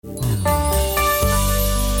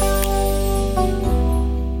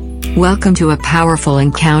Welcome to a powerful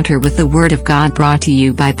encounter with the Word of God, brought to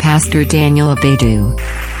you by Pastor Daniel Abaidoo.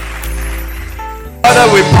 Father,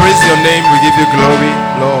 we praise your name, we give you glory,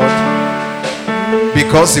 Lord,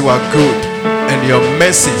 because you are good and your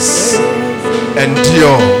mercies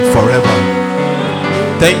endure forever.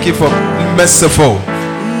 Thank you for being merciful.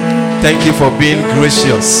 Thank you for being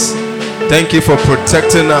gracious. Thank you for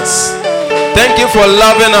protecting us. Thank you for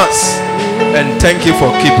loving us. And thank you for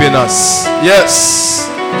keeping us. Yes,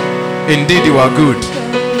 indeed you are good,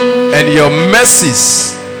 and your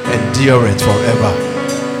mercies endure it forever.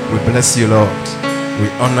 We bless you, Lord. We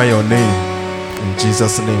honor your name in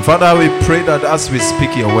Jesus' name. Father, we pray that as we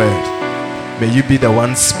speak your word, may you be the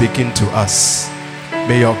one speaking to us.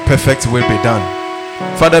 May your perfect will be done.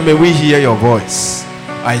 Father, may we hear your voice.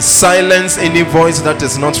 I silence any voice that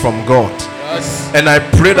is not from God. Yes. And I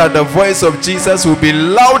pray that the voice of Jesus will be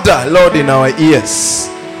louder, Lord, in our ears.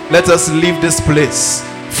 Let us leave this place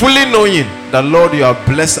fully knowing that, Lord, you have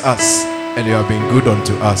blessed us and you have been good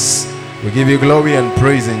unto us. We give you glory and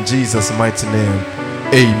praise in Jesus' mighty name.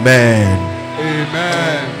 Amen.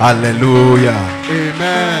 Amen. Hallelujah.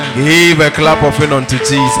 Amen. Give a clap of it unto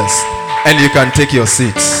Jesus. And you can take your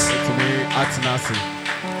seats. You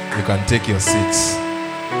can take your seats.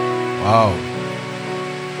 Wow.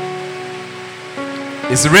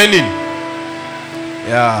 It's raining.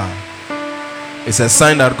 Yeah. It's a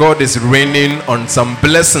sign that God is raining on some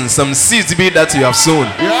blessings, some seeds be that you have sown.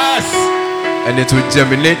 Yes. And it will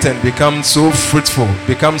germinate and become so fruitful,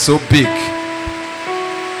 become so big.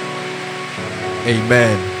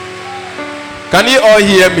 Amen. Can you all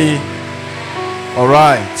hear me? All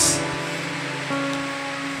right.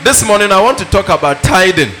 This morning I want to talk about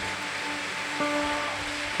tithing.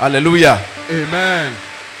 Hallelujah. Amen.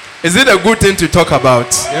 Is it a good thing to talk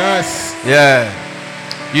about? Yes. Yeah.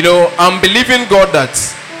 You know, I'm believing God that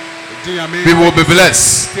we will be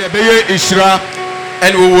blessed and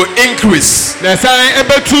we will increase and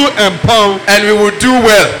we will do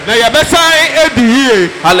well.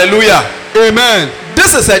 Hallelujah. Amen.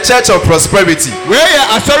 This is a church of prosperity.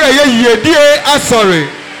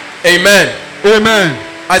 Amen. Amen.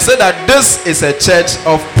 I said that this is a church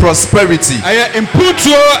of prosperity.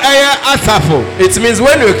 It means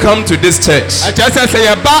when you come to this church,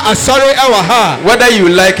 whether you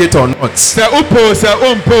like it or not,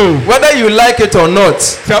 whether you like it or not,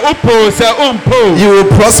 you will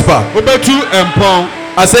prosper.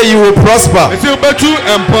 I say you will prosper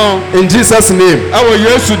in Jesus' name.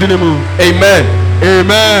 Amen.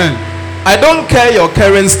 Amen. I don't care your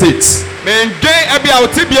current state. Maybe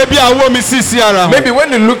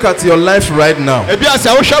when you look at your life right now, your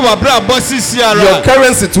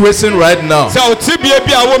current situation right now,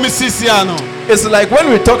 it's like when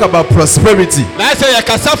we talk about prosperity,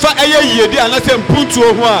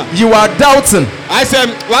 you are doubting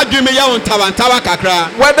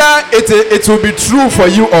whether it will be true for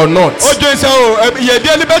you or not.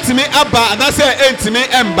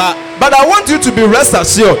 But I want you to be rest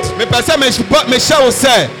assured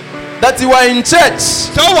that you are in church.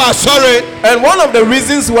 And one of the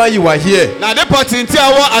reasons why you are here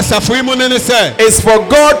is for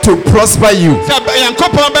God to prosper you.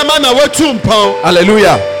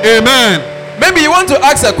 Hallelujah. Amen. Maybe you want to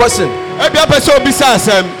ask a question.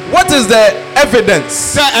 What is the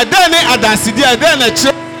evidence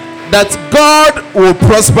that God will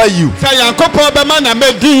prosper you?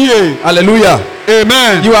 Hallelujah.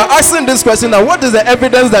 Amen. You are asking this question now. What is the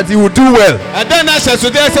evidence that you will do well?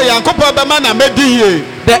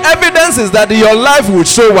 The evidence is that your life will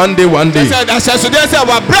show one day.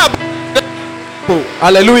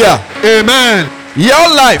 Hallelujah. Amen. Your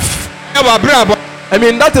life. I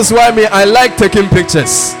mean, that is why I like taking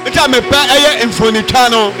pictures.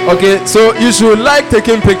 Okay, so you should like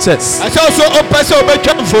taking pictures.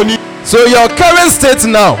 So your current state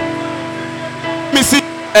now,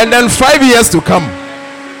 and then 5 years to come,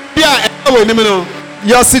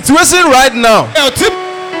 your situation right now,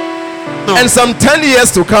 and some 10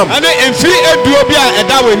 years to come. One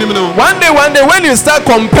day when you start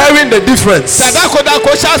comparing the difference,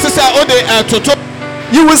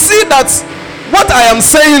 you will see that what I am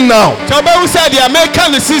saying now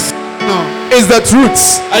is the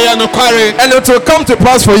truth, and it will come to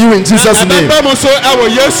pass for you in Jesus' name.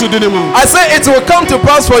 I say it will come to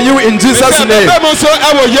pass for you in Jesus' name,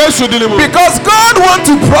 because God wants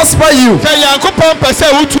to prosper you.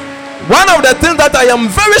 One of the things that I am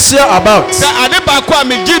very sure about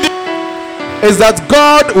is that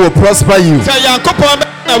God will prosper you,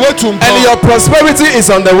 and your prosperity is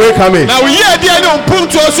on the way coming.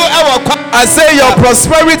 I say your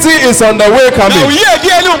prosperity is on the way Na coming. oyi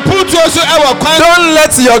edie no mputuo so ewo kwan. Don't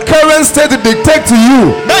let your current state dictate to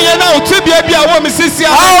you Na ye na otibia bia wo misisi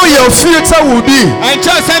how your future will be.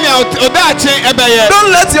 encha sani odaache ebeye.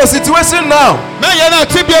 Don't let your situation now, Na ye na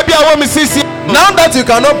otibia bia wo misisi. now that you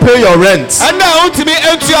cannot pay your rent, Ana ontimi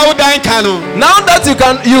entua wo dan ka no. now that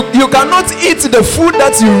you cannot eat the food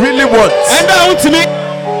that you really want. Ana ontimi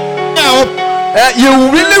You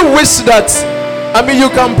really wish that, you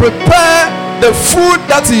can prepare the food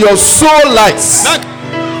that your soul likes.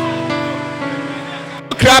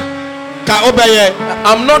 crap ka obeye.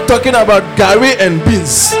 I'm not talking about gari and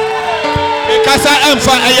beans. Kasa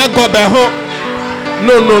emfa eye gobe ho.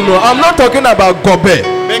 No. I'm not talking about gobe.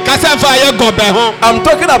 Kasa emfa eye gobe ho. I'm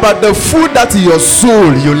talking about the food that your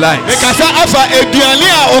soul you like. Kasa afa eduane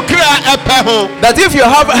a okra epe ho. That if you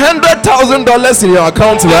have $100,000 in your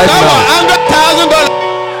account right now, $100,000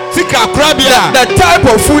 sika krabia. the type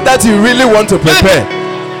of food that you really want to prepare,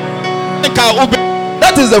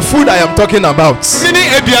 that is the food I am talking about. Sini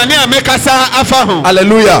eduane a mekasa afa ho.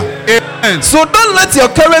 Hallelujah. Amen. So don't let your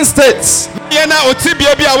current state Ye na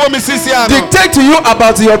otibia bia wo misisi ano. dictate to you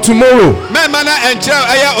about your tomorrow, Me mana enche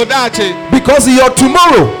eye odaache. because your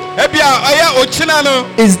tomorrow Ebia eye ochina no.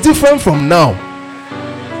 is different from now.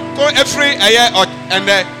 Ko every eye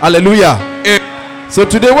ende. Hallelujah. So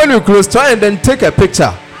today when we close, try and then take a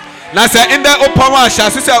picture Na se inde opon wa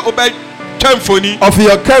hyase se obe twemfoni. of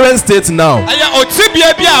your current state now. Eye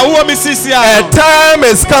otibia bia wo misisi A ano. time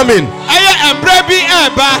is coming. Eye embre bi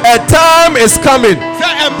eba. A time is coming. Se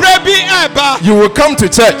embre bi eba. You will come to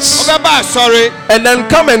church Obeba sorry. and then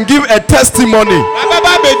come and give a testimony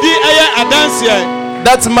Obeba bedi eye adanse.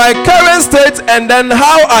 that my current state and then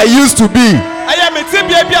how I used to be. Eye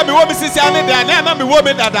metibia bia me wo misisi ano da na me wo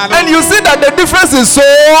me dada no. And you see that the difference is so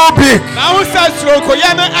big. Na wo sa suroko ye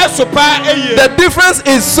no asopa eye. The difference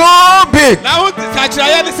is so big. Na wo kachira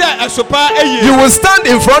ye ne se asopa eye. You will stand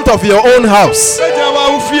in front of your own house Eja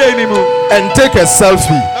wa wo fie ni mu. and take a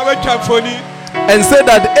selfie Na we twemfoni. and say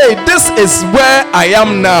that, hey, this is where I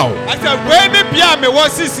am now. I said we ni bia me wo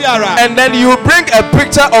sisi ara. And then you bring a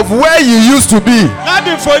picture of where you used to be, Na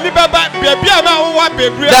di foni baba bia ma wo wa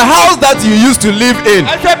bebre. the house that you used to live in,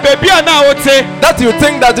 I said baby na wo te. that you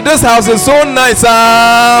think that this house is so nice.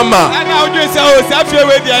 Ana wo do say o sa fie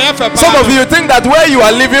we di aye fa pa. Some of you think that where you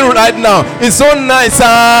are living right now is so nice.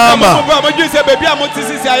 Mo do say baby mo ti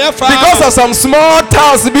sisi aye fa. Because of some small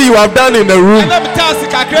tasks you have done in the room. na bitasi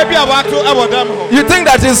kakra bia wa to e wo dam ho. You think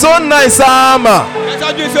that is so nice. I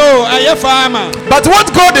said you so aye fa ma. But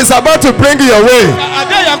what God is about to bring your way,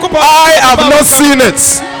 Ade Yakobo. I have not seen it.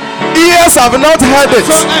 Ears have not heard it.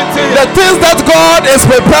 The things that God is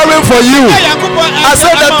preparing for you. I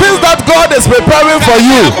said the things that God is preparing for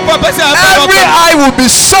you. Every eye will be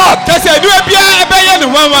shocked.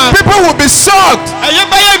 People will be shocked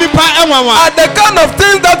at the kind of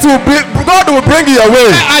things that God will bring your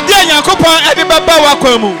way.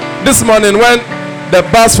 This morning when the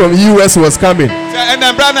bus from US was coming, I had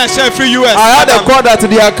a call that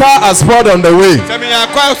their car has spoiled on the way.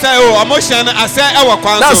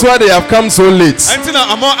 That's why they have come so late.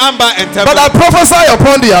 But I prophesy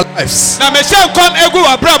upon their lives that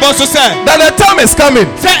the time is coming.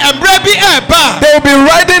 They will be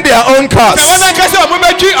riding their own cars. And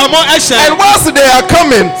once they are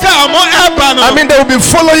coming, they will be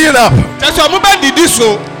following up.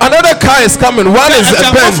 Another car is coming. One is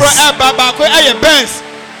a Benz.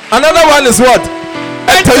 Another one is what?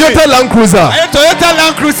 A Toyota Land Cruiser.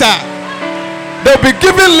 They'll be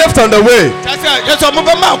giving lift on the way. They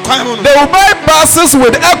will buy buses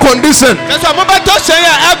with air condition.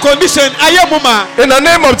 In the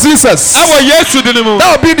name of Jesus. That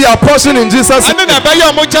will be their portion in Jesus' name.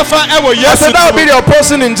 I said that will be their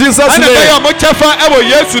portion in Jesus' name.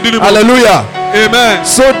 Hallelujah. Amen.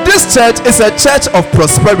 So this church is a church of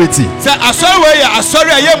prosperity.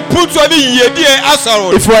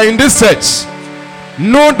 If you are in this church,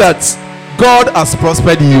 know that God has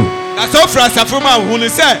prospered you.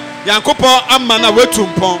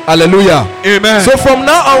 Hallelujah. Amen. So from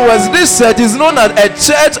now onwards, this church is known as a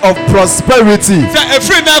church of prosperity.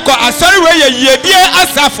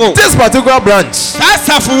 This particular branch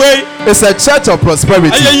is a church of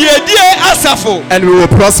prosperity. And we will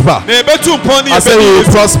prosper. I say we will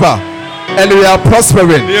prosper. And we are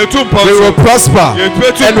prospering. We will prosper. And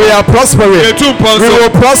we are prospering. We will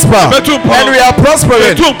prosper. And we are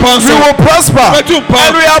prospering. We will prosper.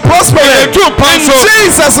 And we are prospering. In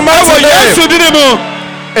Jesus' mighty name.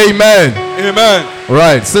 Amen. Amen.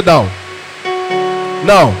 Right, sit down.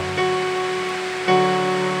 Now.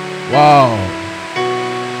 Wow.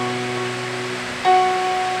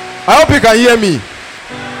 I hope you can hear me.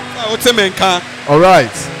 Otemenka. All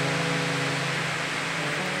right.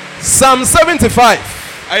 Psalm 75,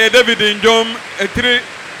 Aye David in Jom 3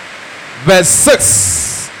 verse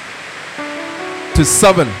 6 to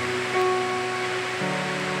 7.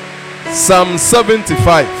 Psalm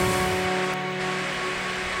 75.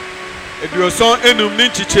 Eduoson enum ni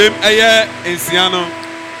chichem eye ensiano.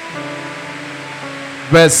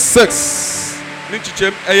 Verse 6. Ni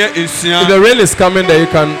chichem eye ensian. If the rain is coming there, you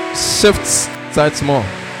can shift sides more.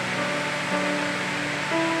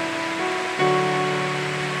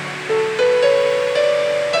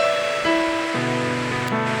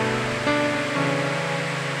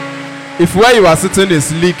 If where you are sitting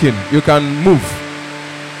is leaking, you can move.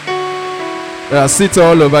 There are seats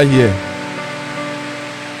all over here.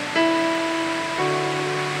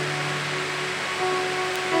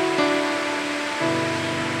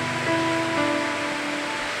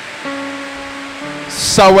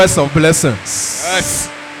 Showers of blessings. Yes.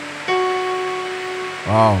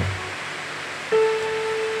 Wow.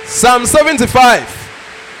 Psalm 75,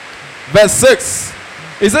 verse 6.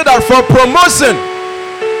 He said that for promotion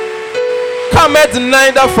cometh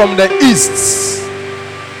neither from the east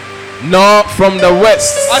nor from the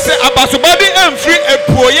west, I say abasubadi emfri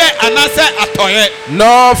epoye anase atoye.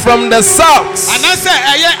 nor from the south. Anase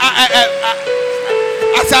eye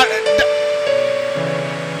asa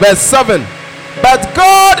Verse 7. But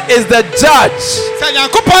God is the judge. say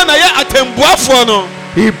Yankopon na ye atembuafo no.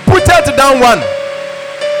 He putteth down one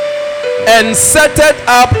and setteth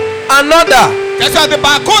up another. Just the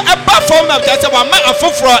bako eba form na just wa ma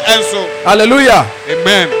afoforo enso. Hallelujah.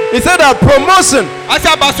 Amen. He said that promotion, I say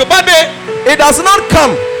abasubadi it does not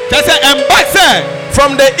come just embase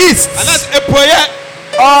from the east anase epoye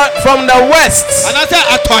or from the west, anase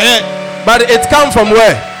atoye. but it comes from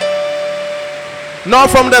where? Not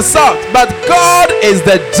from the south, but God is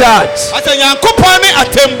the judge. I say Yankopon ni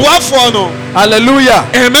atembuafo no. Hallelujah.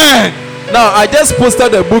 Amen. Now I just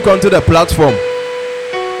posted a book onto the platform.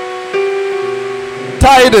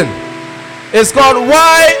 Tithing. It's called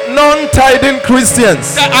Why Non-Tithing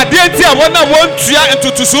Christians Adenti a wona wontua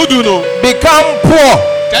entutusudu no. Become Poor,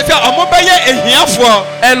 Just omo beye ehiafo.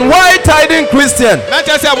 and Why Tithing Christian Na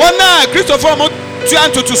just wona Christopher mo tua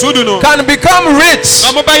entutusudu no. can become rich.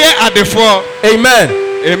 Omo beye adefo. Amen.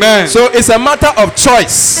 Amen. So it's a matter of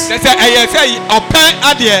choice. Just eye say open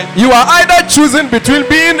adie. You are either choosing between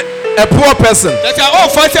being a poor person Just o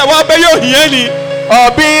fa say wa beye ohiani.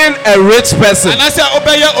 or being a rich person. Anase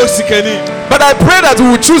obeye osikani. But I pray that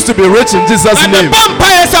we will choose to be rich in Jesus' And the name.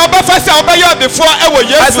 vampire say obefa say obeye odefo ewo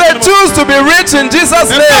I Yesu. said choose to be rich in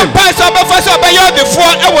Jesus' The name. vampire say obefa say obeye odefo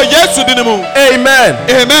ewo Yesu dinimu. Amen.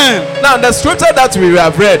 Amen. Now the scripture that we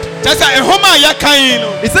have read, Just ehoma ya kan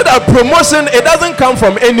no. it said that promotion, it doesn't come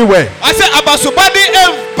from anywhere. I say abasubadi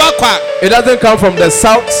bakwa. It doesn't come from the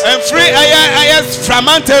south. Free aya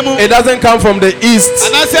framantemu. It doesn't come from the east.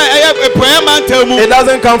 Anase aya epoya mantemu. It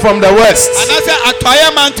doesn't come from the west. Anase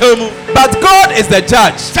atoya mantemu. But God is the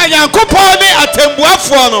judge. Say Yankopon ni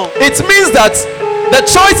atembuafo no. It means that the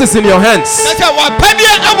choice is in your hands. Say wa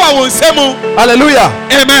panie awa wonsemu. Hallelujah.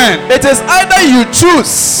 Amen. It is either you choose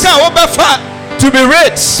Say obefa to be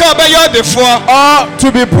rich say obeye odefo. or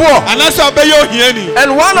to be poor. Anase obeye ohiani.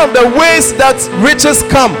 And one of the ways that riches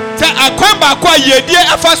come Say akwan ba kwa yedie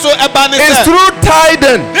afa so eba ne is say. through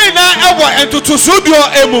tithing. Ni na ewo entutusudio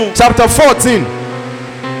emu. Chapter 14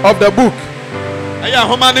 of the book. Aya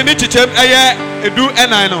homa ne ni chichem eye edu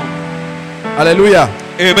enan no. Hallelujah.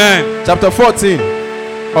 Amen. Chapter 14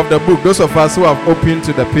 of the book. Those of us who have opened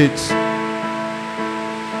to the page.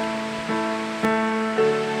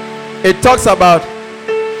 It talks about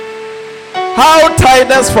how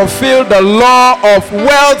tithers fulfill the law of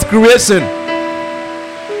wealth creation.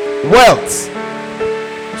 Wealth.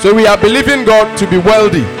 So we are believing God to be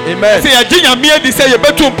wealthy. Amen. Say ajinya mie di say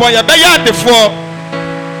yebetu mpo ye be ya adefo.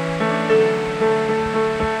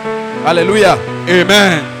 Hallelujah.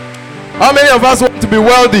 Amen. How many of us want to be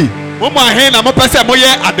wealthy? Mo mo ahen na mo pese mo ye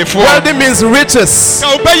adefo. Wealthy means riches. Say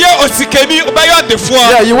obeye osikeni obeye adefo.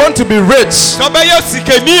 Yeah, you want to be rich. Say obeye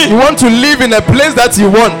osikeni. You want to live in a place that you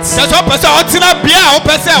want. Say so pese otina bia o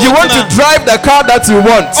pese You want to drive the car that you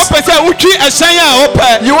want. o pese utwi ehyan a o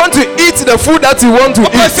pe. You want to eat the food that you want to O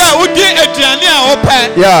pese eat. udi aduane a o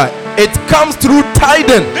pe. Yeah, it comes through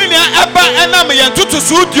tithing. Ni na eba enam ye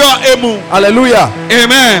ntutusudio emu. Hallelujah.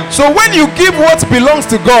 Amen. So when you give what belongs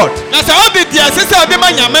to God, Na say odi dia say odi ma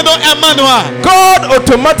nyame no ema no a. God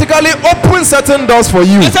automatically opens certain doors for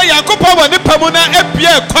you. Say Yankopon wo ni pamu na ebie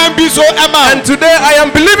kwan bi so ema. And today I am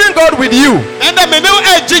believing God with you And the menu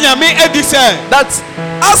eji nyame edi say. that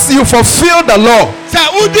as you fulfill the law, Say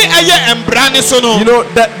udi eye embrane so no. you know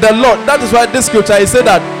that the Lord, that is why this scripture is said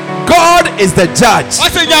that God is the judge. I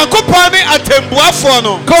say Yankopon ni atembuafo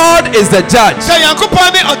no. God is the judge. Say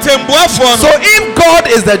Yankopon ni atembuafo no. So if God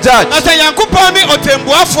is the judge, I say Yankopon ni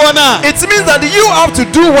atembuafo na. it means that you have to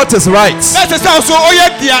do what is right. That is how so oye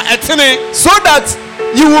dia etene. So that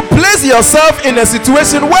you will place yourself in a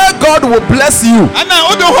situation where God will bless you.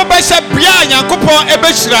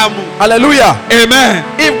 Hallelujah. Amen.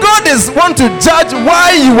 If God is want to judge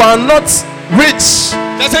why you are not rich,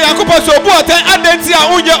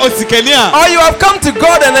 or you have come to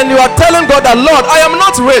God and then you are telling God that, Lord, I am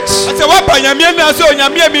not rich.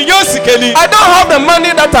 I don't have the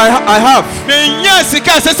money that I have.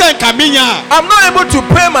 I'm not able to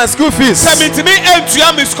pay my school fees.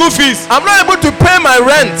 I'm not able to pay my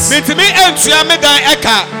rent.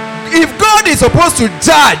 If God is supposed to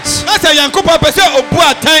judge,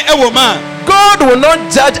 God will not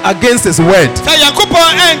judge against his word.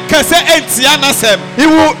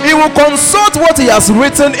 He will consult what he has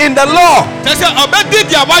written in the law.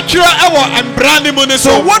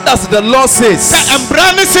 So what does the law say?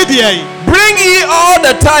 Bring ye all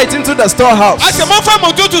the tithe into the storehouse.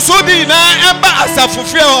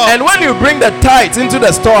 And when you bring the tithe into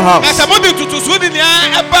the storehouse,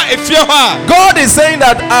 God is saying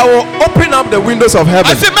that I will open up the windows of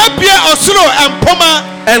heaven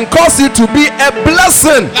and cause you to be a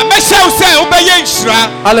blessing.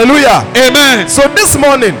 Hallelujah. Amen. So this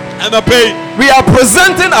morning, we are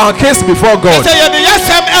presenting our case before God.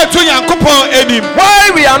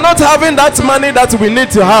 Why we are not having that money that we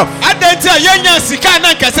need to have.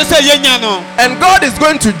 And God is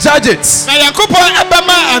going to judge it.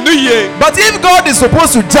 But if God is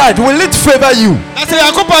supposed to judge, will it favor you?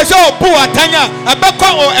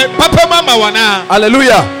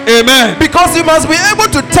 Hallelujah. Amen. Because you must be able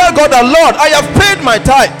to tell God that, Lord, I have paid my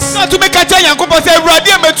tithes.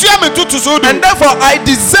 And therefore I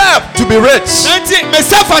deserve to be rich.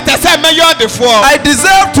 I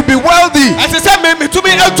deserve to be wealthy. I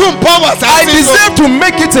deserve to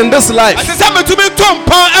make it in this life.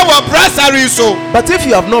 But if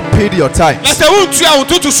you have not paid your tithes,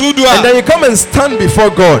 and then you come and stand before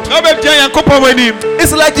God,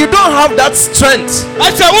 it's like you don't have that strength.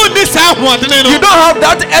 You don't have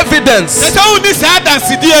that evidence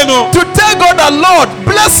to tell God that, Lord,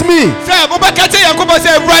 bless me,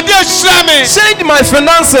 change my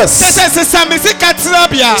finances,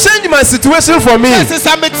 change my situation for me.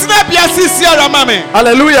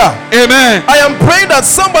 Hallelujah. Amen. I am praying that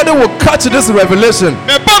somebody will catch this revelation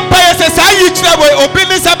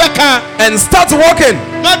and start walking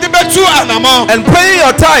and paying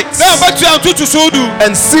your tithes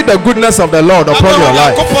and see the goodness of the Lord upon your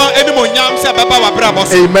life.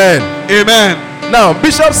 Amen. Amen. Now,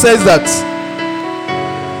 Bishop says that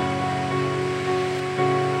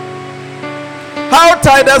how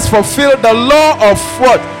tithers fulfill the law of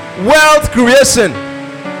what? Wealth creation.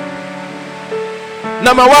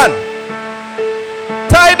 Number one,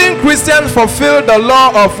 tithing Christians fulfill the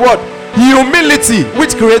law of what? Humility,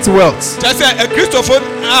 which creates wealth.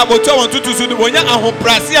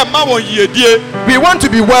 We want to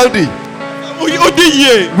be wealthy.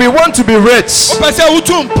 We want to be rich.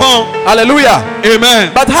 Hallelujah.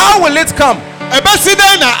 Amen. But how will it come?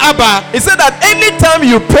 He said that anytime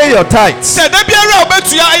you pay your tithes,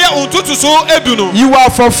 you are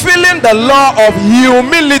fulfilling the law of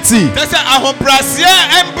humility.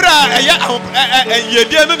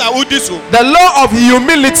 The law of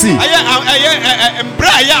humility.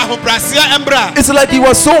 It's like you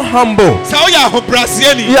are so humble.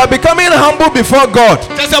 You are becoming humble before God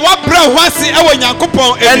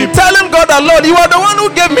and telling God that, Lord, you are the one who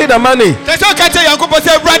gave me the money.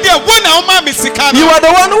 You are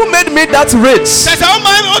the one who made me that rich.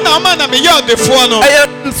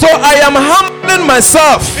 So I am humbling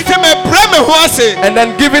myself and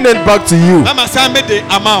then giving it back to you.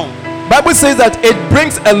 Bible says that it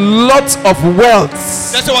brings a lot of wealth.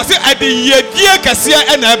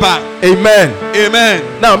 Amen. Amen.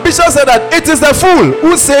 Now Bishop said that it is the fool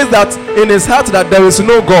who says that in his heart that there is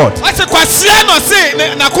no God.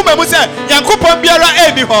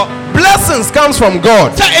 Blessings comes from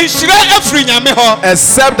God,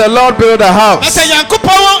 except the Lord build a house,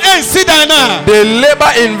 they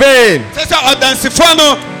labor in vain.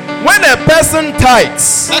 When a person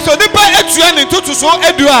tithes,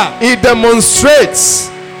 he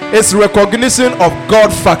demonstrates his recognition of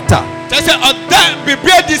God factor.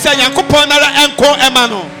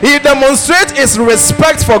 He demonstrates his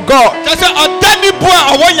respect for God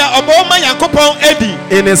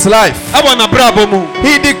in his life.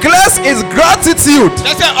 He declares his gratitude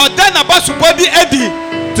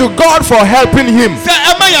to to God for helping him. sɛ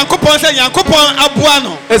ɛma Nyankopɔn sɛ Nyankopɔn aboa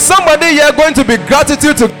no. Is somebody here going to be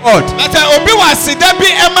gratitude to God? Na sɛ obi wɔ aseda bi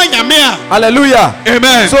ɛma Nyame a. Hallelujah.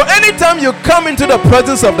 Amen. So anytime you come into the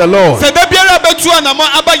presence of the Lord sɛ da biara bɛtu anamɔ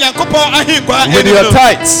aba Nyankopɔn ahengua with anim your no.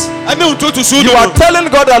 tithes, ɛne ntoto so you are telling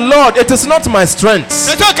God that, Lord, it is not my strength.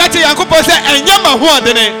 sɛ ɔka kyerɛ Nyankopɔn sɛ ɛnyɛ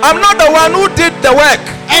m'ahoɔdene. I'm not the one who did the work.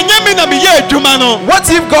 ɛnyɛ me na meyɛ adwuma no. What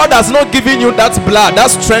if God has not given you that blood, that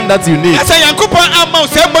strength that you need? ɛsɛ Nyankopɔn ama wo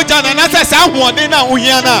sɛ mogya na anasɛ saa ahoɔden na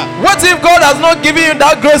wohia no a. What if God has not given you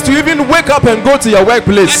that grace to even wake up and go to your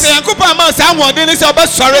workplace? ɛsɛ Nyankopɔn ama wo saa ahoɔden no sɛ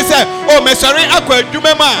wobɛsɔre sɛ mɛsɔre akɔ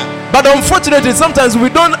adwuma mu a. But unfortunately, sometimes we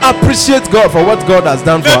don't appreciate God for what God has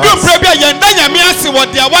done for us.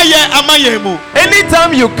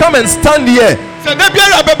 Anytime you come and stand here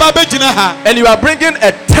and you are bringing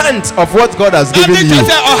a tenth of what God has given you, it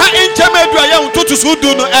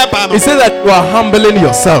says that you are humbling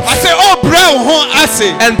yourself.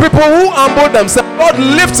 And people who humble themselves, God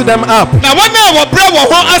lifts them up.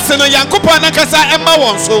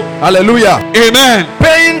 Hallelujah. Amen.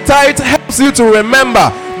 Paying tithe helps you to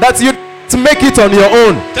remember that you to make it on your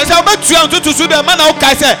own.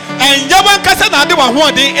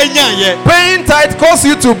 Paying tithe causes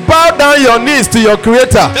you to bow down your knees to your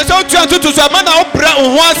Creator.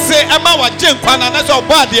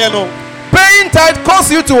 Paying tithe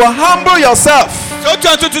causes you to humble yourself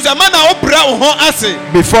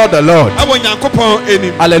before the Lord.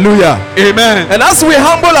 Hallelujah. Amen. And as we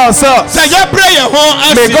humble ourselves, may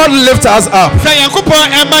God lift us up. May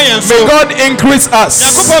God increase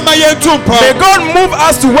us. May God move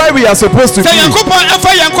us to where we are supposed to be.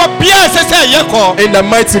 In the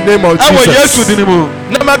mighty name of Jesus.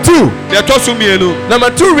 Number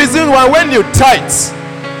two reason why when you tithe,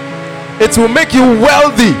 it will make you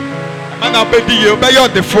wealthy.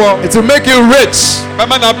 It will make you rich.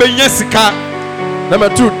 Number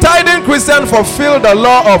two, tithing Christians fulfill the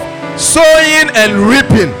law of sowing and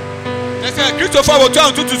reaping.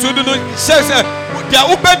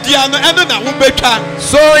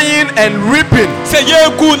 Sowing and reaping.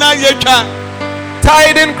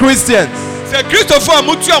 Tithing Christians, they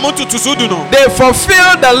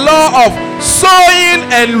fulfill the law of sowing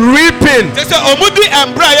and reaping,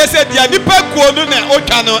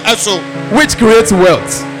 which creates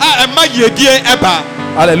wealth.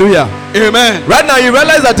 Hallelujah. Amen. Right now you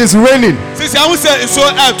realize that it's raining,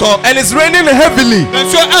 and it's raining heavily.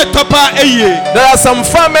 There are some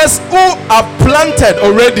farmers who are planted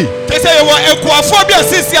already.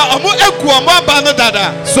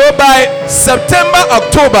 So by September,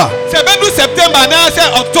 October,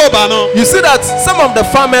 you see that some of the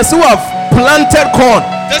farmers who have planted corn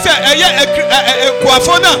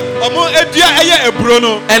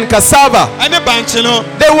and cassava,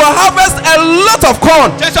 they will harvest a lot of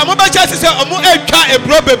corn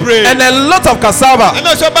and a lot of cassava.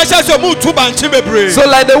 So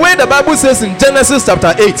like the way the Bible says in Genesis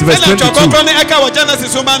chapter 8 verse 22,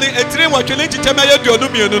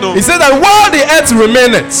 it says that while the earth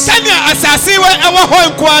remaineth, as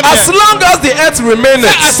long as the earth remaineth,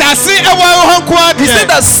 he said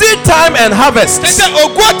that seed time and harvest,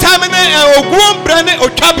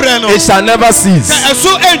 it shall never cease. As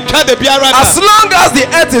long as the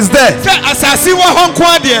earth is there,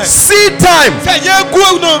 seed time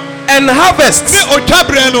and harvest,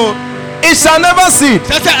 it shall never cease.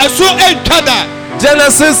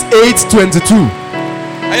 Genesis 8:22.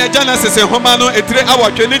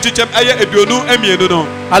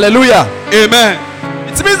 Hallelujah. Amen.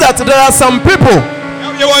 It means that there are some people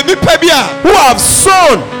who have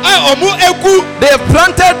sown, they have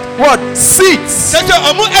planted what? Seeds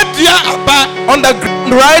on the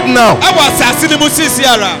ground right now.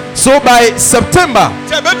 So by September,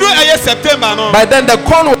 by then the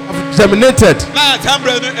corn will have germinated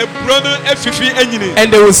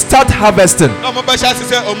and they will start harvesting.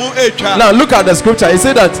 Now look at the scripture. It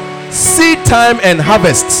says that seed time and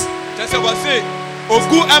harvest. So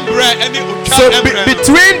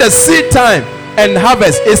between the seed time and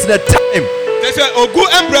harvest is the time.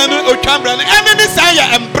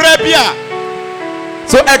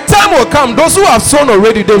 So a time will come, those who have sown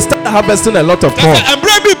already, they will start harvesting a lot of corn. And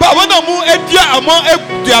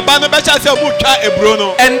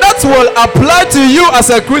that will apply to you as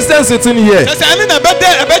a Christian sitting here. If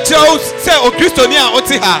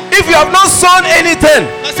you have not sown anything,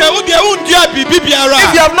 if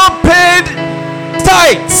you have not paid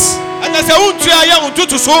tithes, then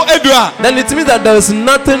it means that there is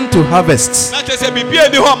nothing to harvest.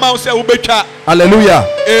 Hallelujah.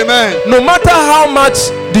 Amen. No matter how much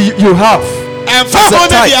you have,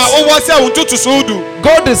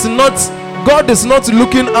 God is not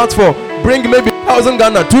looking out for bring maybe 1,000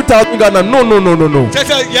 Ghana, 2,000 Ghana. No.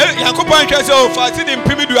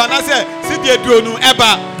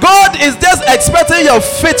 God is just expecting your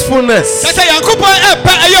faithfulness.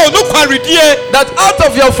 That out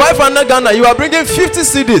of your 500 Ghana, you are bringing 50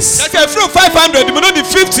 CDs.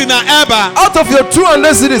 Out of your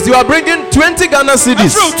 200 CDs, you are bringing 20 Ghana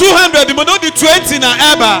CDs.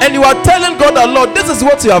 And you are telling God, the Lord, this is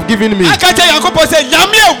what you have given me.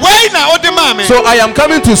 So I am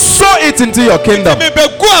coming to sow it into your kingdom.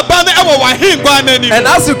 And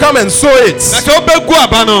as you come and sow it,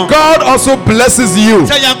 God also blesses you.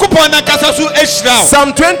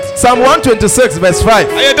 Psalm 126 verse 5.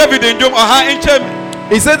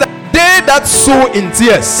 He said that they that sow in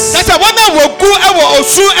tears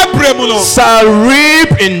shall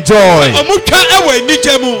reap in joy.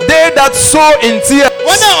 They that sow in tears,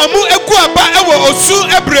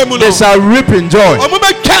 they shall reap in joy.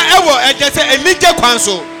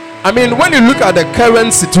 I mean, when you look at the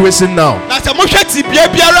current situation now, it's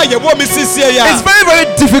very, very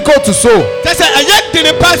difficult to sow.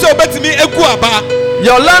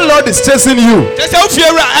 Your landlord is chasing you.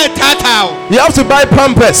 You have to buy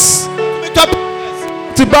pampers,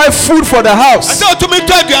 to buy food for the house. You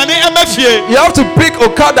have to pick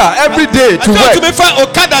Okada every day to work.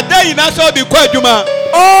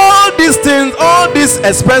 All these things, all these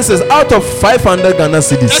expenses out of 500 Ghana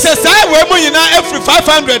cedis.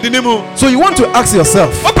 So you want to ask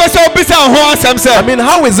yourself, I mean,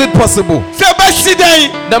 how is it possible?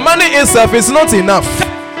 The money itself is not enough.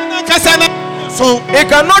 It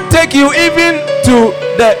cannot take you even to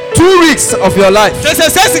the 2 weeks of your life.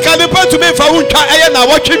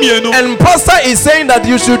 And pastor is saying that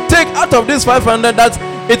you should take out of this 500 that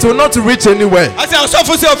it will not reach anywhere.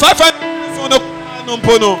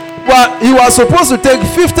 Well, you are supposed to take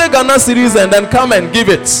 50 Ghana cedis and then come and give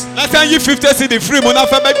it. Is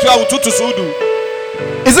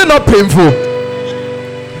it not painful?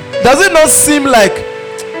 Does it not seem like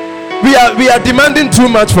we are demanding too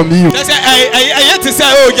much from you? That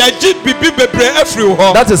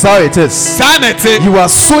is how it is. You are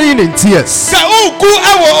sowing in tears.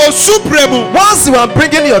 Once you are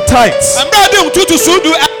bringing your tithes,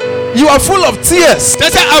 you are full of tears.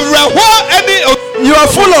 You are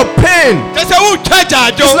full of pain. It's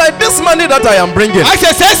like this money that I am bringing.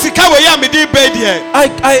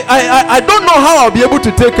 I don't know how I'll be able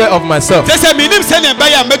to take care of myself.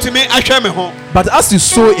 But as you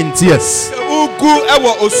sow in tears,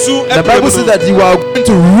 the Bible says that you are going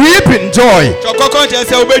to reap in joy.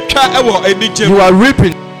 You are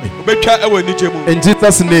reaping in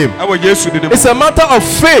Jesus' name. It's a matter of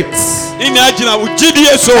faith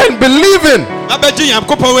and believing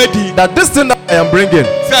that this thing that I am bringing,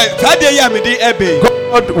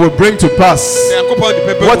 God will bring to pass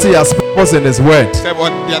what He has purposed in His word.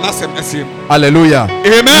 Hallelujah.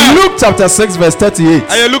 Amen. Luke chapter 6 verse 38.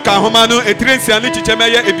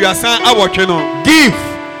 Give,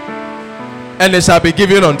 and it shall be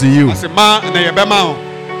given unto you.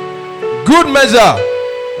 Good measure,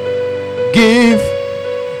 give,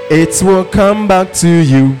 it will come back to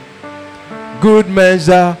you. Good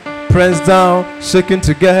measure, pressed down, shaken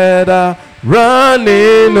together,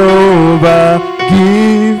 running over.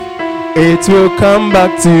 Give, it will come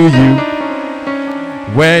back to you.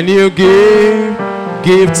 When you give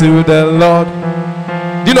to the Lord.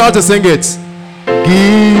 Do you know how to sing it?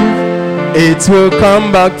 Give, it will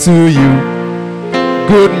come back to you.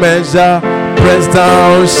 Good measure, pressed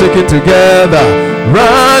down, shaken together,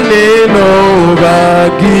 running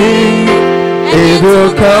over. Give, it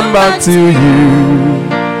will come back to you.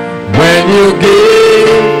 When you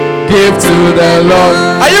give to the Lord.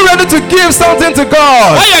 Are you ready to give something to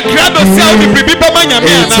God? It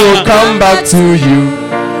will come back to you.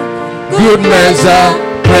 Good measure,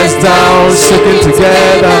 pressed down, shaken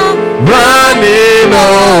together, running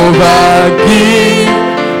over. Give,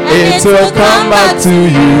 it will come back to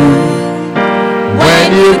you.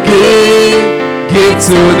 When you give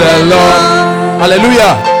to the Lord.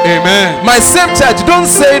 Hallelujah. Amen. My same church, don't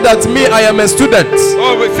say that me, I am a student.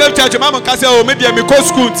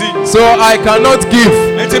 So I cannot give.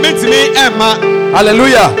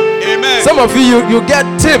 Hallelujah. Amen. Some of you get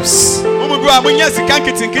tips.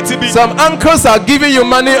 Some uncles are giving you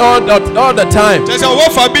money all the time. Some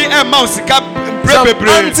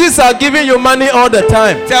aunties are giving you money all the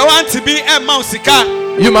time.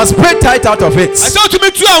 You must pay tithe out of it.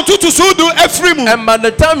 And by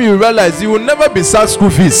the time you realize, you will never be served school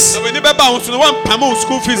fees.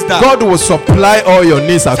 God will supply all your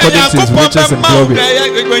needs according to His riches and glory.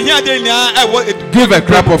 Give a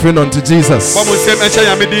clap offering unto Jesus.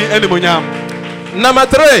 Number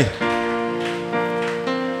 3.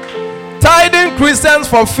 Backsliding Christians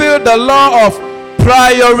fulfill the law of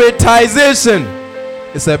prioritization.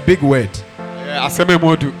 It's a big word.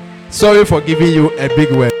 Sorry for giving you a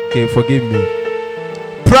big word. Okay, forgive me.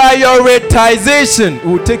 Prioritization.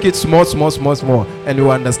 We'll take it small, and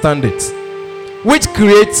we'll understand it. Which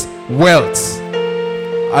creates wealth.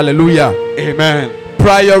 Hallelujah. Amen.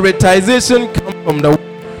 Prioritization comes from the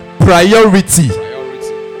priority.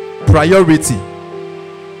 Priority.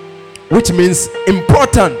 Which means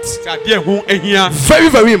important. Very,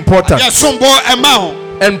 very important.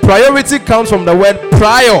 And priority comes from the word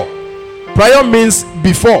prior. Prior means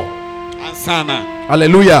before.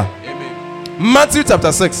 Hallelujah. Matthew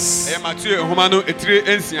chapter 6,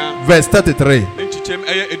 verse 33.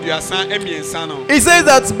 He says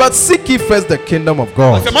that, but seek ye first the kingdom of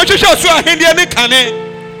God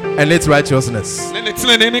and its righteousness,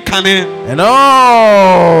 and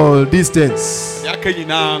all these things,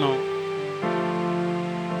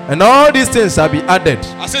 and all these things shall be added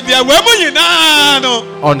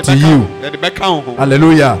unto you.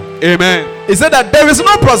 Hallelujah. Amen. He said that there is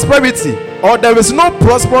no prosperity or there is no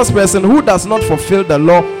prosperous person who does not fulfill the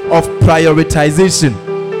law of prioritization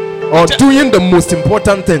or doing the most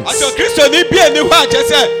important things.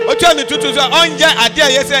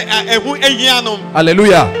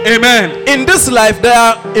 Hallelujah. Amen. In this life, there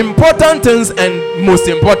are important things and most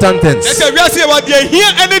important things.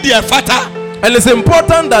 And it's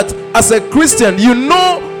important that as a Christian, you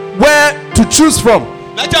know where to choose from.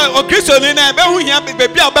 Or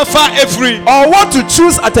what to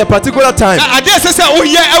choose at a particular time.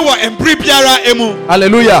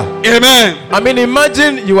 Hallelujah. Amen. I mean,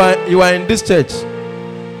 imagine you are in this church.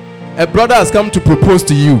 A brother has come to propose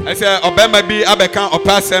to you. Sister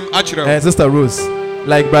Rose,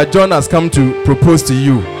 like Brother John has come to propose to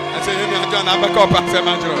you.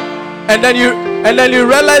 And then you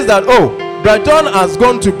realize that, oh, Brother John has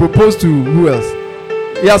gone to propose to who else?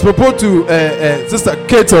 He has proposed to Sister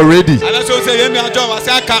Kate already. And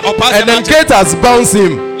then Kate has bounced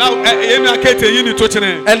him. And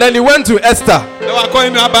then he went to Esther.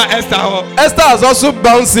 Esther has also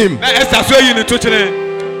bounced him.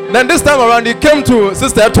 Then this time around he came to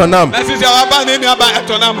Sister Etonam.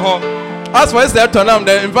 As for Sister Etonam,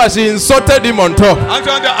 then in fact she insulted him on top.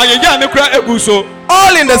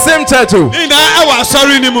 All in the same church.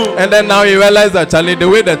 And then now you realize that, Charlie, the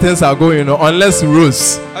way the things are going, unless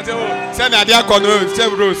Rose.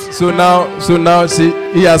 So now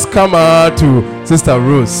he has come out to Sister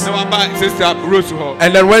Rose.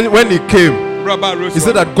 And then when he came, he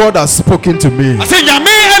said that God has spoken to me. It's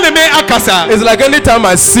like anytime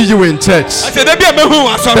I see you in church,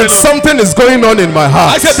 that something is going on in my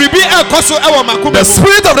heart. The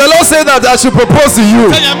Spirit of the Lord said that I should propose to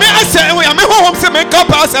you.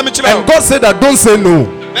 And God said that don't say no.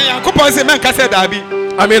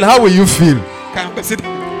 I mean, how will you feel?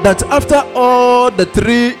 That after all the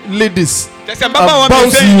three ladies have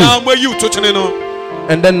bounced you,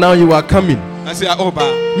 and then now you are coming.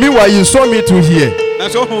 Meanwhile, you saw me to here. Me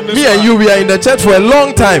and you, we are in the church for a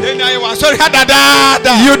long time. You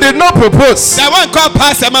did not propose.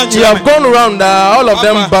 You have gone around, all of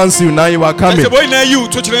them bounce you. Now you are coming. You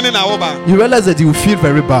realize that you feel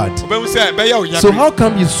very bad. So how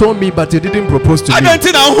come you saw me but you didn't propose to me?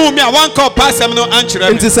 Until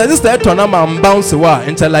Sister Etonam bounce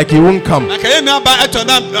until like you won't come.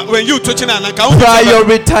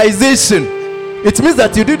 Prioritization. It means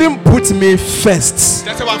that you didn't put me first.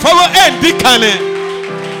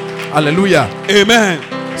 Hallelujah. Amen.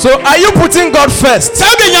 So are you putting God first?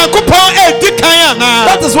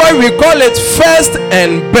 That is why we call it first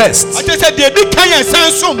and best. So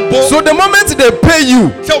the moment they pay you,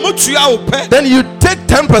 then you take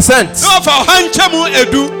 10%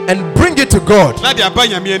 and bring it to God.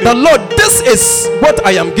 The Lord, this is what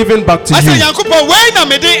I am giving back to you.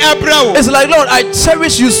 It's like, Lord, I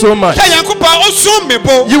cherish you so much.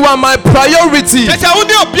 You are my priority.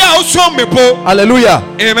 Hallelujah.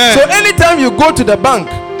 Amen. So anytime you go to the bank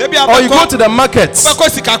or you go to the market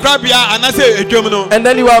and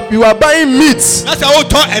then you are buying meat,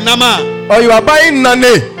 or you are buying nane, or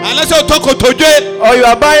you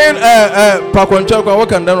are buying you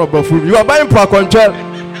are buying prakonchel.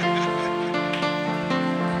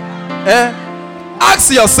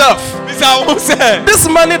 Ask yourself, this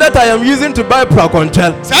money that I am using to buy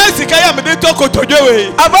prakonchel,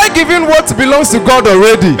 have I given what belongs to God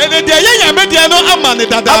already? Have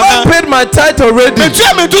I paid my tithe already?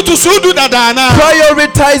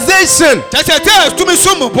 Prioritization.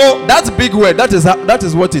 That's a big word. That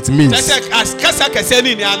is what it means.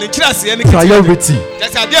 Priority.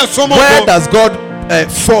 Where does God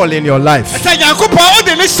fall in your life? Say Nyankopɔn o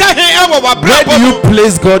de ne hyɛ he ɛwɔ Where w'abrabɔ do mu. you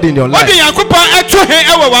place God in your O de life? Nyankopɔn ɛto he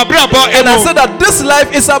ɛwɔ w'abrabɔ And I mu. said that this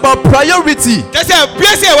life is about priority. Kyɛ sɛ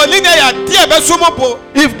wiase ɛwɔ ne nya yɛ adeɛ bɛso mo po.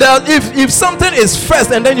 If something is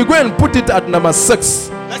first and then you go and put it at number 6,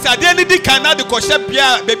 Na sɛ adeɛ ne di kan na de kɔhyɛ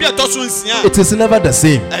bia baabi a ɛtɔ so nsia. it is never the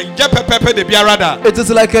same. Ɛnyɛ pɛpɛpɛ de biara da. It is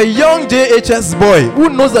like a young JHS boy who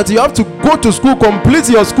knows that you have to go to school, complete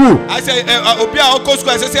your school. Asɛ obi a ɔkɔ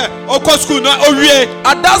school ɛsɛ sɛ ɔkɔ school na owie.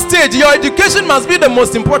 At that stage, your education must be the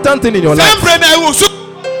most important thing in your life. Sɛmbrɛ na ɛwɔ so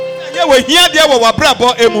ɛyɛ wɔ hia deɛ wɔ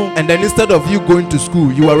w'abrabɔ mu. And then instead of you going to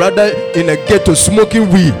school, you are rather in a ghetto smoking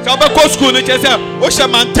weed. Sɛ ɔbɛkɔ school no kyɛ sɛ wohyɛ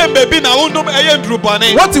mantam baabi na wonom ɛyɛ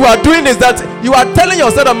ndurubɔne. What you are doing is that you are telling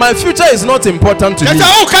yourself that my future is not important to Kyɛ me.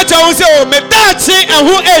 sɛ woka kyerɛ wo sɛ o me daakye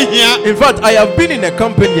ɛho ɛhia. In fact, I have been in a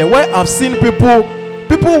company where I've seen people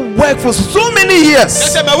work for so many Kyɛ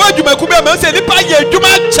years. sɛ mɛwɔ adwumaku bi a mɛhu sɛ nnipa yɛ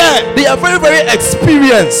adwuma kyɛ. They are very, very Kyɛ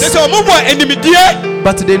experienced, sɛ ɔmo wɔ animidie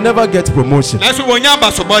but they never get promotion. nanso wɔnya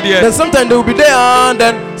abasobɔdeɛ. Then sometimes they will be there and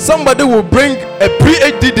then somebody will bring a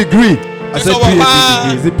PhD degree. I said PhD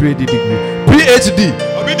degree. Is it PhD degree? PhD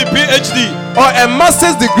Obi di PhD or a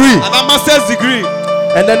master's degree. and a master's degree.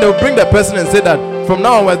 And then they'll bring the person and say that from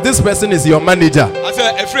now onwards, this person is your manager.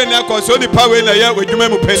 Asɛ ɛfiri ne akɔ sɛ onipa wei na ɛyɛ w'adwuma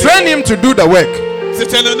mu panyin. Train him to do the work.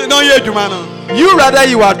 Sɛ na ɔyɛ adwuma no. You rather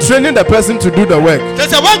you are training the person to do the work. Kyɛ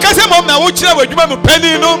sɛ wɔnkasɛ mmom na wokyerɛ w'adwuma mu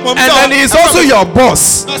panyin no mmom And then he is also your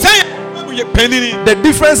boss. Na sɛ yɛ mu yɛ panyin The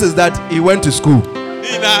difference is that he went to school.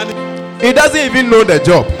 ni na He doesn't even know the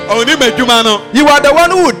job. ɔnim adwuma no. You are the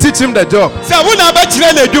one who will teach him the job. Sɛ wo na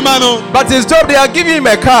abɛkyerɛ no adwuma no. But his job, they are giving him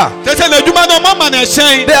a car. Kyɛ sɛ n'adwuma no ɔmo ama no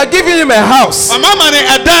ɛhyɛn. They are giving him a house. Ɔmo ama no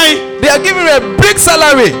ɛdan. They are giving him a big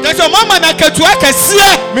salary. Kyɛ sɛ ɔmo ama no akatua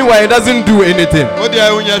kɛseɛ. Meanwhile, he doesn't do anything. O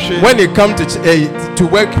deɛ wonyɛ hwee. When he come to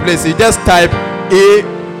workplace, he just type A,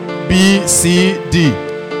 B, C, D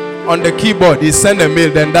on the keyboard. He send a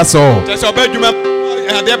mail, then that's all. Kyɛ sɛ ɔbɛ adwuma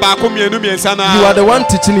adeɛ baako mmienu mmiɛnsa na. You are the one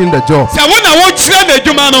teaching him the job. Sɛ wo na wokyerɛ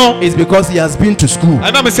n'adwuma no. It's because he has been to school.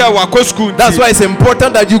 Ɛnam sɛ wakɔ school. That's why it's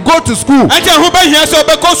important that you go to school. Ɛnkyɛn ho bɛhia sɛ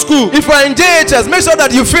ɔbɛkɔ school. If you are in JHS, make sure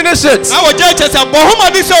that you finish it. Na wɔ gye kyɛ sɛ bɔ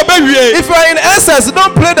homɔden sɛ ɔbɛwie. If you are in SS,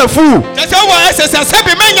 don't play the fool. Kyɛ sɛ wɔ ɛsɛsɛ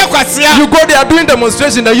sɛbi mɛnyɛ kwasea. You go there doing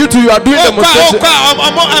demonstration, then you too, you are doing demonstration.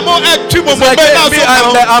 ɔmɔ ɛtu It's mɔmɔ like, bɛyɛ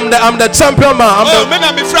hey, me, I'm the champion man. I'm me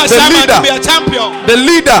na me fra the sama leader. to be a champion. the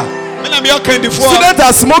leader. Me na me ɔkandifoɔ. Students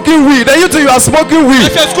are smoking weed. Then you too, you are smoking weed.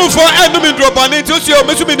 Ɛsɛ schoolfoɔ ɛnum ndurobɔne nti o si o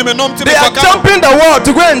mesu mi nim nom ti They mi are kɔka. jumping the wall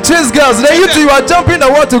to go and chase girls. Then you too, you are jumping the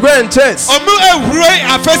wall to go and chase. Ɔmu ehuri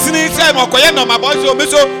afɛsini sɛ ɔkɔyɛ nɔmabɔ nso o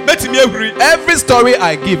mesu metumi ehuri. Every story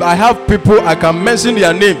I give, I have people I can mention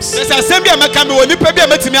their names. Kyɛ sɛ asɛm bi a mɛka mi wɔ nipa bi a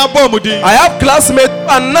metumi abɔ ɔmu din. I have classmates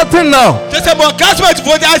and nothing now Kyɛ sɛ mo classmate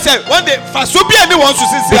fo de asɛ wɔn de faso bi a ne wɔn so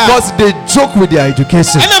sisi a. because they joke with their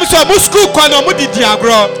education. Ɛnam sɛ ɔmu school kɔ na ɔmu didi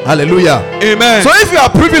agorɔ. Hallelujah. Amen. So if you are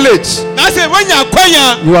privileged, Na sɛ wɔnya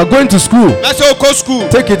akɔnya you are going to school. na sɛ ɔkɔ school.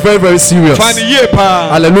 Take it very, very serious. Fa ne yie paa.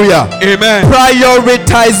 Hallelujah. Amen.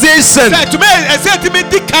 Prioritization. Sɛ tumi ɛsɛ tumi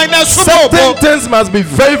di kan na suma Certain ɔbɔ. things must be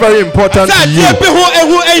very, very important Sɛ to you. adeɛ bi ho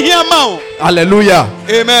ehu ehia ma o. Hallelujah.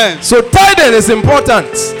 Amen. So tithing is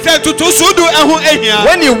important. Sɛ tutu sudu ehu ehia.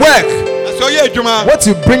 When you work, Na sɛ ɔyɛ adwuma. what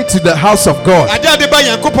you bring to the house of God Adeɛ de ba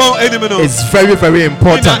Nyankopɔn anim no. is very, very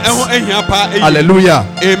important. Na ehu ehia paa eyi. Hallelujah.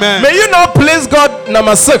 Amen. May you not place God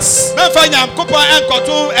number 6. Mɛfa Nyankopɔn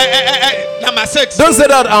ɛnkɔto number 6. Don't say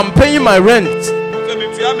that I'm paying my rent. Sɛ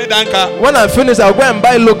metua me danka. When I finish, I'll go and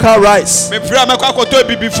buy local rice. Mefiri a mɛkɔ akɔtɔ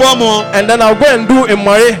bibifoɔ mu. And then I'll go and do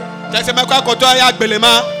imware. Kyɛ sɛ mɛkɔ akɔtɔ ayɛ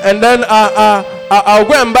agbelema. And then I'll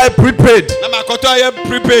go and buy prepaid. Na makɔtɔ ayɛ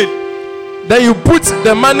prepaid. Then you put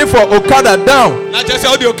the money for Okada down. Na kyɛ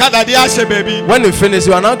sɛ ɔde okada de ahyɛ baabi. When you finish,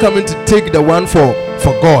 you are now coming to take the one for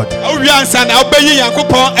God Awi ansa na ɔbɛyi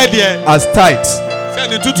Nyankopɔn ɛdeɛ. as tithes. Sɛ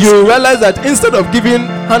ne tutu. You realize that instead of giving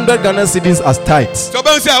 100 Ghana cedis as tithes, Sɛ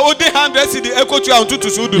ɔbɛn sɛ ɔde 100 cedi ɛkɔtu a ɔntutu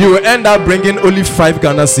sudu. you will end up bringing only 5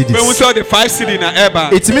 Ghana Bɛn cedis. sɛ ɔde 5 cedi na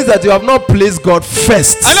ɛba. It means that you have not placed God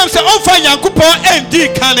first. Ɛnam sɛ ɔmfa Nyankopɔn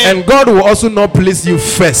ɛndi kane. And God will also not place you Na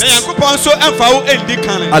first. Nyankopɔn nso ɛmfa wo ɛndi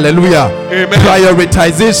kane. Hallelujah. Amen.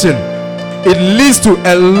 Prioritization. It leads to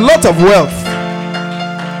a lot of wealth.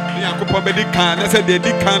 Ne Nyankopɔn bɛdi kan na sɛ deɛ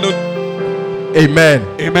ɛdi kan no. Amen.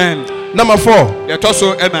 Amen. Number 4. Deɛ ɛtɔ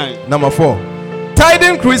so ɛnan. Number 4.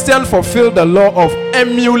 Tithing Christians fulfill the law of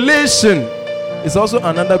emulation. It's also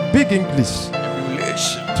another big English.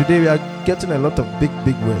 Emulation. Today we are getting a lot of big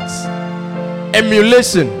words.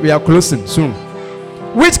 Emulation. We are closing soon.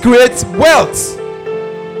 Which creates wealth.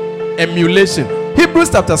 Emulation. Hebrews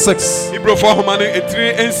chapter 6, Ibrofo ahoma no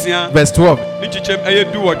etiri ensia. verse 12. Ne kyikyɛm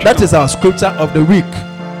ɛyɛ du wɔtwe. That is our scripture of the week.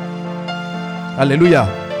 Hallelujah.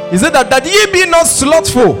 He said that ye be not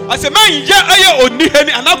slothful,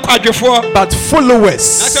 but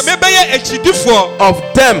followers of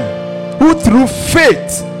them who through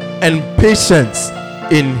faith and patience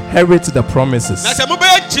inherit the promises.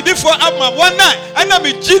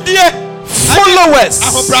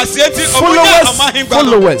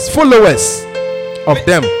 Followers of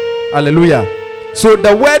them. Hallelujah. So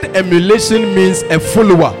the word emulation means a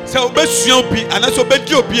follower.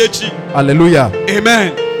 Hallelujah.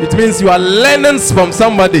 Amen. It means you are learning from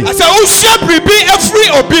somebody. And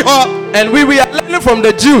we are learning from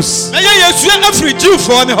the Jews.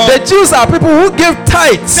 The Jews are people who give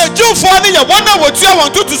tithes.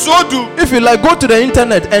 If you like, go to the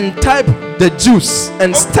internet and type the Jews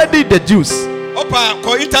and study the Jews. You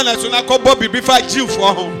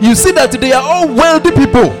see that they are all wealthy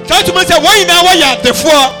people.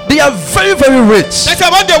 They are very, very rich.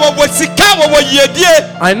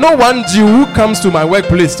 I know one Jew who comes to my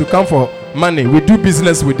workplace to come for money. We do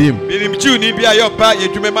business with him. I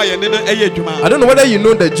don't know whether you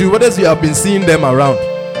know the Jew, whether you have been seeing them around.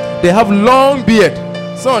 They have long beard.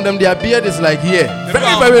 Some of them, their beard is like here,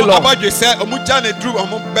 very, very long.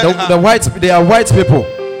 They are white people.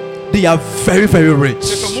 They are very, very rich.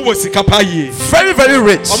 Very, very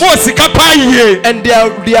rich. And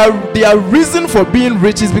their reason for being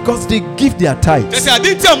rich is because they give their tithes. They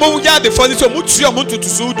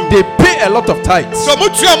pay a lot of tithes. So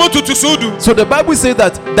the Bible says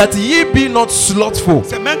that ye be not slothful,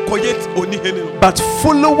 but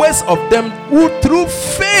followers of them who through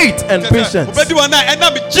faith and patience.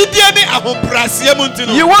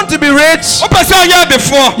 You want to be rich?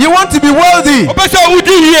 You want to be wealthy?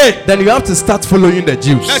 Then you have to start following the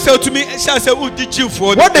Jews.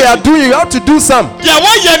 What they are doing, you have to do some.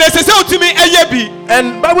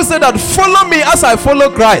 And Bible said that follow me as I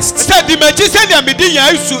follow Christ.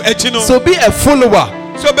 So be a follower.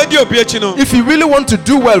 If you really want to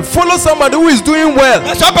do well, follow somebody who is doing well.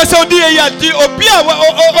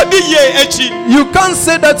 You can't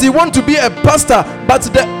say that you want to be a pastor, but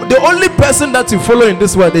the only person that you follow in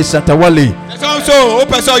this world is Shatawale.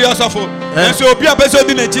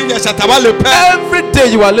 Every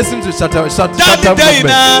day you are listening to Shatter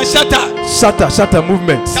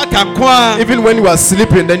movement. Even when you are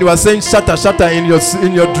sleeping, then you are saying shatter in your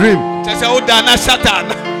dream.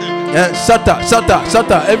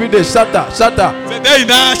 Shatter every day. Shatter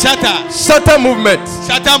movement.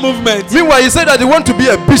 Meanwhile, you say that you want to be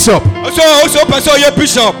a bishop.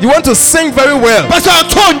 You want to sing very well, but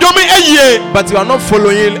you are not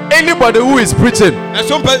following anybody who is preaching,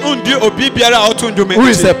 who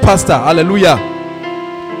is a pastor. Hallelujah.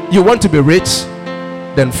 You want to be rich,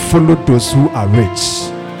 then follow those who are rich.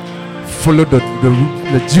 Follow the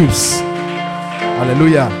Jews.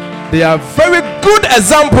 Hallelujah. They are very good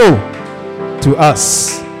example to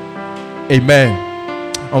us. Amen.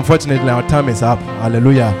 Unfortunately, our time is up.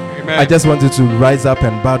 Hallelujah. Amen. I just want you to rise up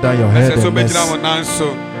and bow down your head and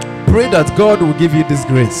pray that God will give you this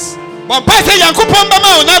grace. And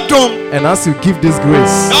as you give this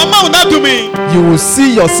grace, you will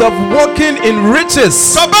see yourself walking in riches.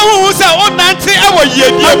 I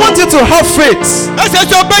want you to have faith.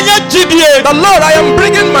 The Lord, I am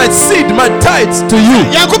bringing my seed, my tithes to you.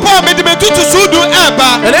 And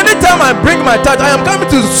anytime I bring my tithe, I am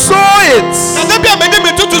coming to sow it.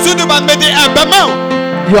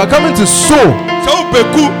 You are coming to sow.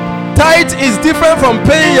 Tithe is different from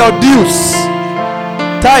paying your dues.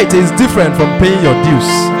 Tithe is different from paying your dues.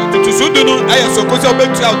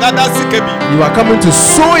 You are coming to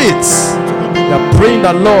sow it. You are praying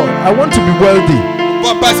that, Lord, I want to be wealthy.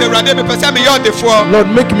 Lord,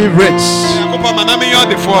 make me rich.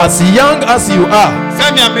 As young as you are,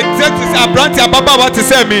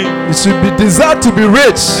 you should be desired to be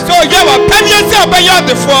rich,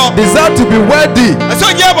 desired to be wealthy.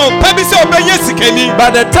 By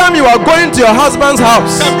the time you are going to your husband's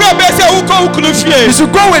house, you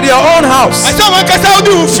should go with your own house. Tell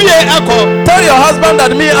your husband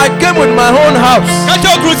that I came with my own house.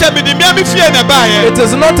 It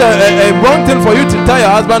is not a wrong thing for you to tell your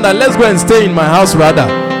husband that let's go and stay in my house rather.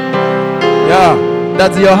 Yeah,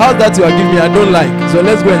 that's your house that you are giving me, I don't like. So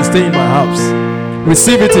let's go and stay in my house.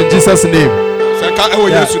 Receive it in Jesus' name. Yeah.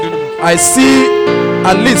 I see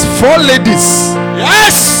at least 4 ladies.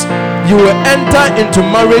 Yes. You will enter into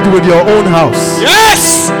marriage with your own house.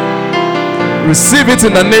 Yes. Receive it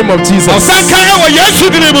in the name of Jesus. Ọ̀sánká ẹ̀wọ̀ Yéṣu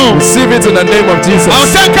dìní mu. Receive it in the name of Jesus.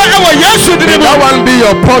 Ọ̀sánká ẹ̀wọ̀ Yéṣu dìní mu. That one be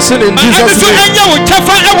your portion in Jesus' Ẹni tó name. ẹ̀yẹ wò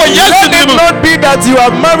kẹfà ẹ̀wọ̀ Yéṣu Let dìní it mu. not be that you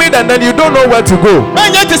are married and then you don't know where to go.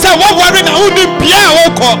 Ẹ̀yẹ ti sẹ́ wọ́n wọrí na ó ní bíà ó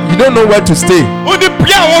kọ. You don't know where to stay. Ó ní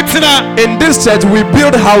bíà ó tẹ̀ná. In this church, we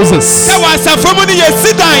build houses. Ẹ̀wọ̀ àṣàfọ́ mu ni yẹ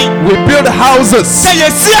sí dàn. We build houses. Ṣé yẹ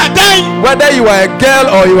sí àdán? Whether you are a girl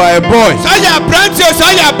or you are a boy, Sọ́yà àbúrántì o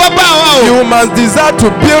sọ́yà àbábá wa o. you must desire to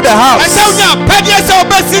build a house. Ẹ̀sẹ̀ òní àpẹ́díẹ̀ sẹ́ ọ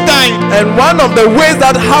bẹ́ sí dàn. And one of the ways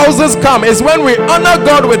that houses come is when we honor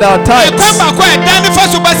God with our Ẹ̀kọ́ tithes. àgbàkọ́ ẹ̀dá ní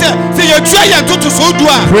fọ́sùn bá sẹ́ ṣe yẹ tú ẹ̀yẹ tuntun sódù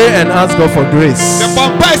à. Pray and ask God for grace. Ẹ̀pọ̀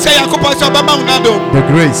mpa ẹ̀ṣẹ̀ yà kópa ṣe ọba máa ń nádùn. The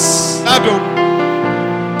grace Nádùn.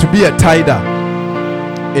 to be a tither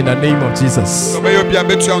in the name of Jesus. Ọbẹ̀ yóò bí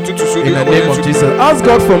abẹ́tú àwọn tuntun sódù. In the name of Jesus. Ask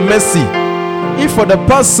God for mercy. If for the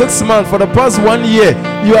past 6 months, for the past 1 year,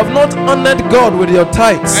 you have not honored God with your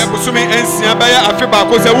tithes, Ẹ̀bùsùnmi ẹ̀nsìn abẹ́yẹ àfi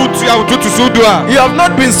baako sẹ́ wọ́n tú àwọn tuntun sódù à. you have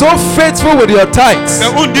not been so faithful with your tithes, Sẹ́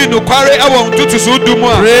wọ́n di nùkwárẹ́ ẹ̀wọ̀ tuntun sódù mu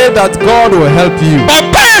à. pray that God will help you.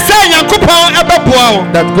 Bàbá ẹ̀ sẹ́ Nyankopɔn ẹ̀bẹ̀ bùa o.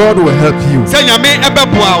 That God will help you. Sẹ́ Nyàmé ẹ̀bẹ̀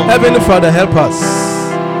bùa o. Heavenly Father, help us.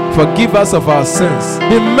 Forgive us of our sins.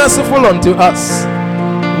 Be merciful unto us.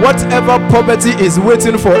 Whatever poverty is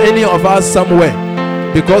waiting for any of us somewhere,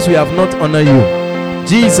 because we have not honored you.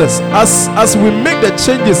 Jesus, as we make the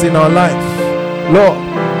changes in our life, Lord,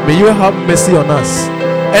 may you have mercy on us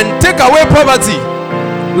and take away poverty,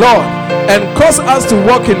 Lord, and cause us to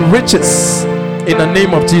walk in riches in the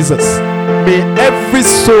name of Jesus. May every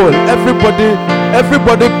soul,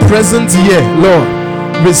 everybody present here, Lord,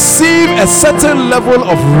 receive a certain level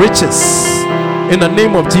of riches in the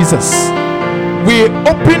name of Jesus. We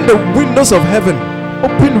open the windows of heaven,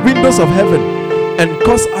 and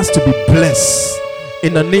cause us to be blessed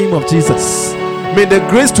in the name of Jesus. May the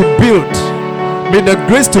grace to build, may the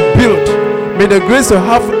grace to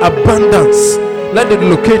have abundance, let it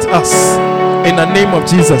locate us in the name of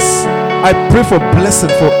Jesus. I pray for blessing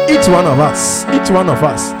for each one of us,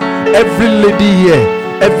 every lady here,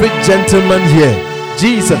 every gentleman here.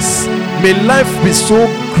 Jesus, may life be so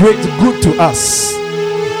good to us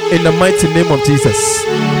in the mighty name of Jesus.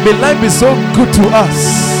 May life be so good to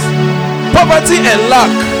us. Poverty and lack,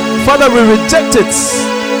 Father, we reject it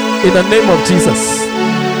in the name of Jesus.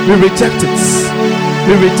 We reject it.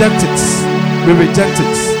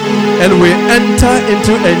 And we enter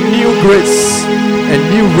into a new grace, a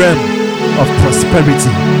new realm of prosperity.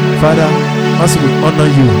 Father, as we honor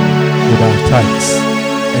you with our tithes,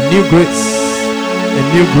 a new grace,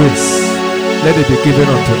 let it be given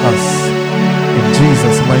unto us. In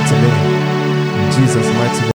Jesus' mighty name.